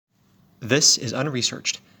This is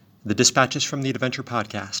Unresearched, the Dispatches from the Adventure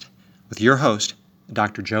Podcast, with your host,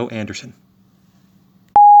 Dr. Joe Anderson.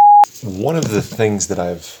 One of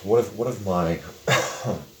my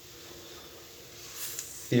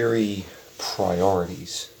theory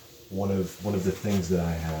priorities, one of the things that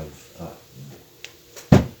I have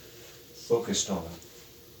focused on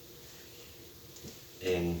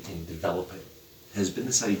in developing has been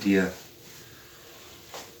this idea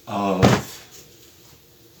of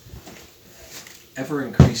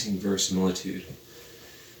ever-increasing verisimilitude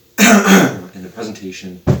in the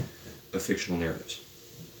presentation of fictional narratives.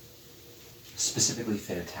 Specifically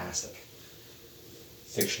fantastic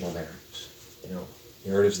fictional narratives.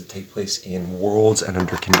 Narratives that take place in worlds and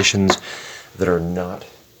under conditions that are not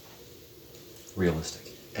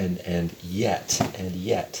realistic. And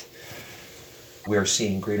yet, we are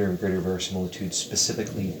seeing greater and greater verisimilitude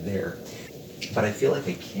specifically there. But I feel like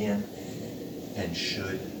I can and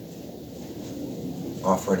should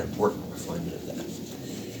offer an important refinement of that.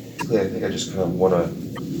 Basically, I think I just kind of want to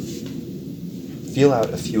feel out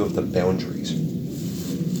a few of the boundaries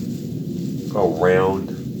around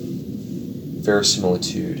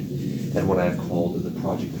verisimilitude and what I've called the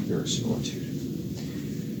project of verisimilitude.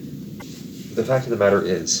 The fact of the matter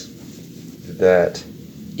is that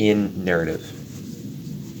in narrative,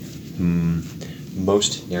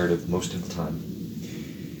 most of the time,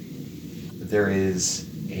 there is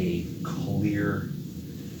a clear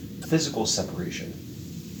physical separation,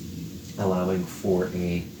 allowing for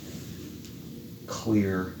a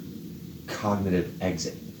clear cognitive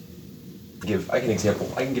exit. I can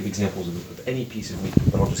give examples of any piece of media,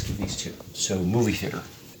 but I'll just give these two. So, movie theater,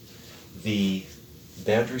 the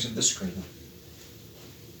boundaries of the screen,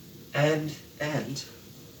 and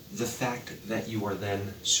the fact that you are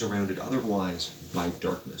then surrounded otherwise by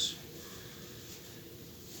darkness.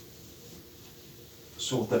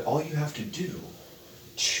 So that all you have to do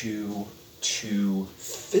to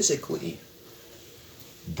physically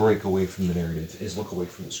break away from the narrative is look away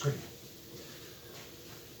from the screen.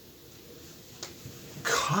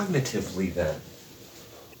 Cognitively, then,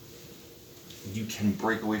 you can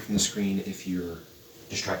break away from the screen if you're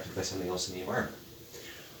distracted by something else in the environment,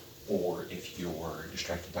 or if you're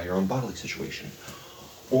distracted by your own bodily situation,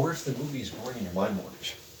 or if the movie is boring and your mind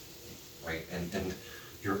wanders, right? And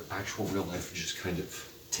your actual real life just kind of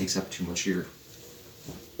takes up too much of your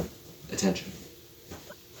attention.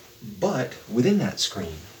 But within that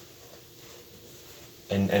screen,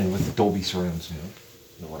 and with the Dolby surround sound,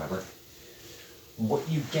 whatever, what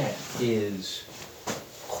you get is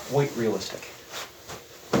quite realistic,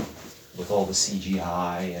 with all the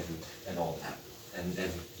CGI and all that, and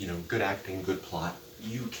good acting, good plot.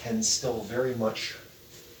 You can still very much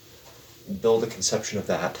build a conception of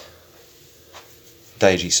that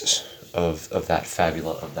diegesis, of that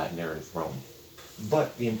fabula, of that narrative realm.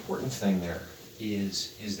 But the important thing there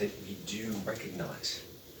is that we do recognize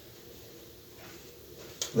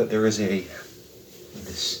that there is a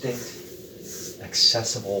distinct,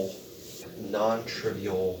 accessible,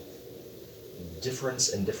 non-trivial difference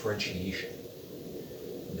and differentiation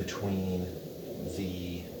between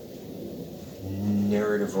the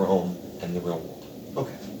narrative realm and the real world.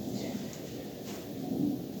 Okay.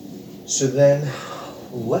 So then,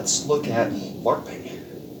 let's look at LARPing,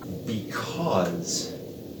 because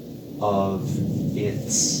of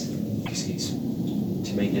its disease,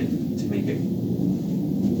 to make it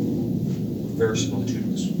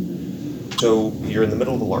verisimilitudinous. So you're in the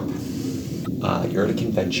middle of a LARP. You're at a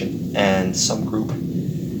convention, and some group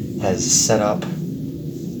has set up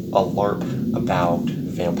a LARP about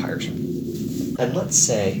vampires. And let's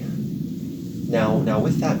say, now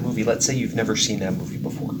with that movie, let's say you've never seen that movie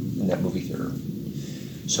before in that movie theater.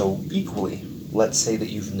 So equally, let's say that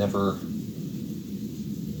you've never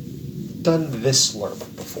done this LARP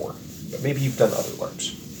before, but maybe you've done other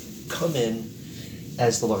LARPs. Come in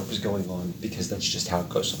as the LARP is going on, because that's just how it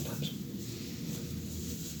goes sometimes.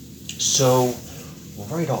 So,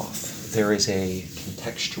 right off, there is a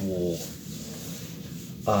contextual,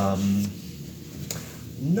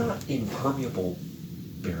 not impermeable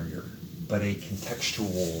barrier, but a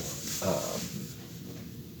contextual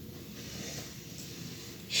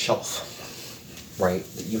shelf, right,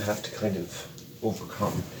 that you have to kind of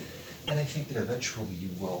overcome. And I think that eventually you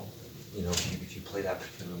will, if you play that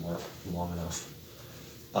particular LARP long enough,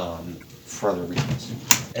 for other reasons.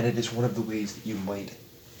 And it is one of the ways that you might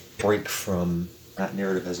break from that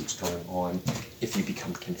narrative as it's going on. If you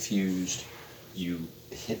become confused, you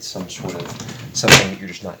hit something that you're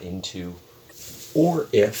just not into, or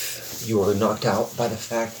if you are knocked out by the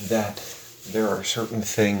fact that there are certain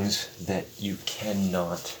things that you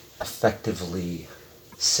cannot effectively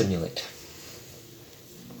simulate.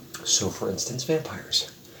 So, for instance,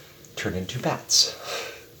 vampires turn into bats.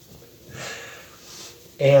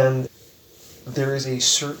 And there is a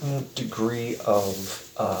certain degree of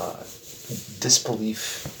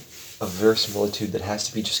disbelief, of verisimilitude that has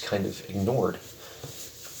to be just kind of ignored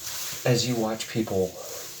as you watch people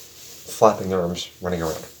flapping their arms, running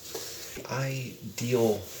around. I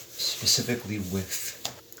deal specifically with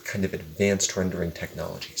kind of advanced rendering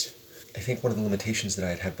technologies. I think one of the limitations that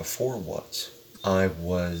I had before was I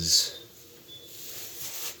was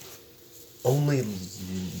only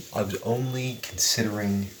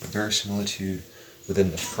considering verisimilitude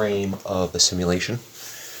within the frame of a simulation,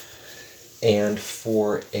 and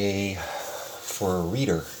for a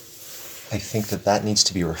reader, I think that needs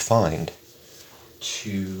to be refined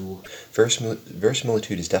to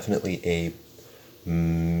verisimilitude is definitely a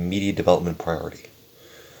media development priority,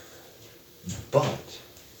 but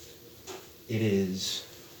it is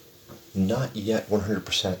not yet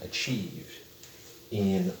 100% achieved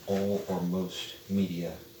in all or most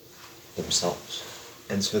media themselves.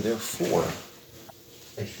 And so therefore,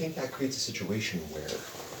 I think that creates a situation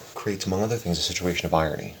creates among other things a situation of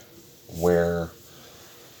irony, where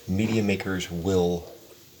media makers will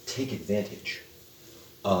take advantage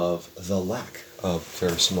of the lack of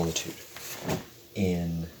verisimilitude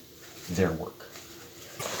in their work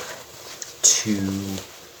to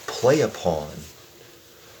play upon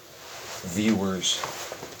viewers'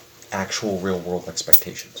 actual real-world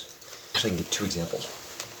expectations. Actually, I can give two examples.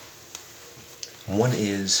 One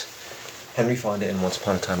is Henry Fonda in Once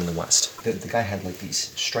Upon a Time in the West. The guy had like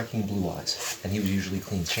these striking blue eyes, and he was usually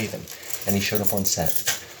clean-shaven, and he showed up on set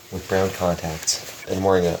with brown contacts and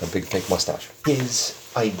wearing a big fake mustache. His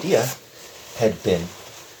idea had been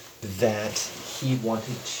that he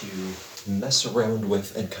wanted to mess around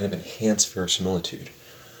with and kind of enhance verisimilitude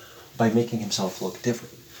by making himself look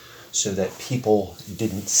different, so that people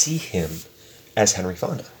didn't see him as Henry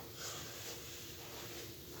Fonda.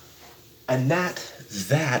 And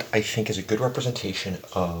that I think is a good representation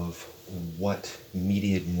of what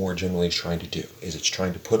media more generally is trying to do, is it's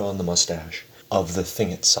trying to put on the mustache of the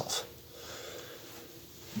thing itself.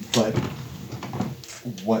 But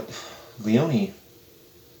what Leone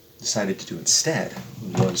decided to do instead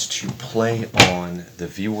was to play on the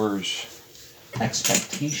viewer's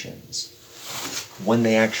expectations when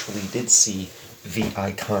they actually did see the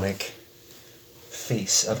iconic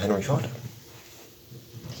face of Henry Fonda.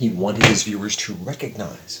 He wanted his viewers to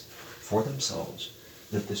recognize for themselves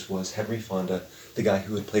that this was Henry Fonda, the guy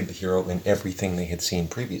who had played the hero in everything they had seen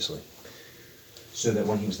previously. So that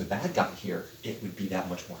when he was the bad guy here, it would be that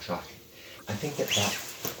much more shocking. I think that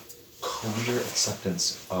clear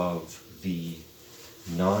acceptance of the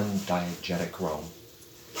non-diegetic realm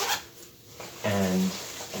and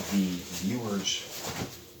the viewer's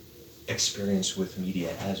experience with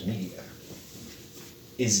media as media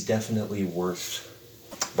is definitely worth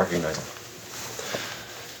recognizing.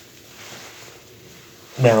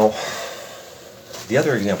 Now, the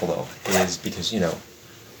other example, though, is because,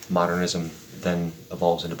 modernism then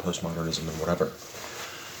evolves into postmodernism and whatever.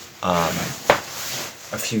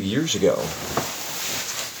 A few years ago,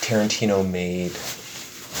 Tarantino made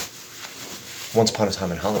Once Upon a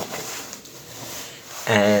Time in Hollywood.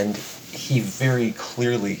 And he very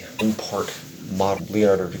clearly, in part, modeled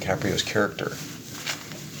Leonardo DiCaprio's character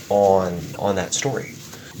on that story.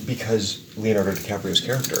 Because Leonardo DiCaprio's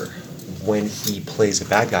character, when he plays a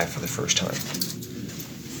bad guy for the first time,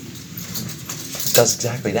 does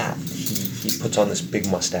exactly that. He puts on this big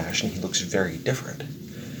mustache and he looks very different.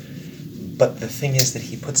 But the thing is that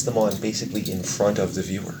he puts them on basically in front of the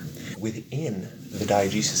viewer, within the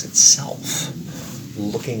diegesis itself,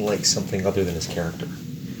 looking like something other than his character.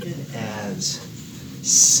 Even as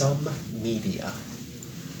some media,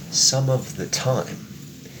 some of the time,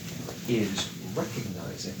 is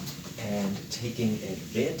recognizing and taking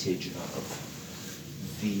advantage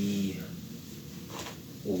of the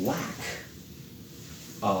lack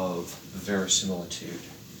of verisimilitude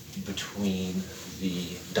between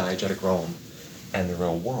the diegetic realm and the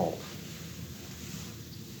real world.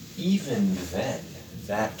 Even then,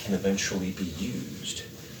 that can eventually be used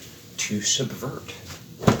to subvert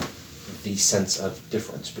the sense of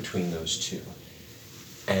difference between those two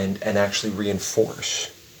and actually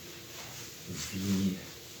reinforce the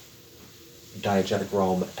diegetic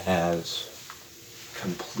realm as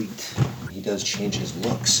complete. He does change his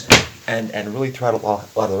looks, and really throughout a lot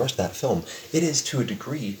of the rest of that film, it is to a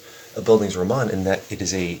degree a Bildungsroman in that it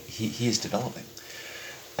is he is developing,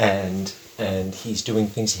 and he's doing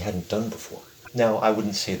things he hadn't done before. Now, I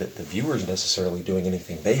wouldn't say that the viewer is necessarily doing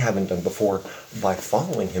anything they haven't done before by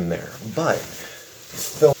following him there, but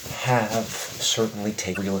Films have certainly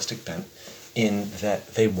taken a realistic bent in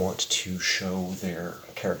that they want to show their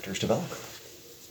characters develop.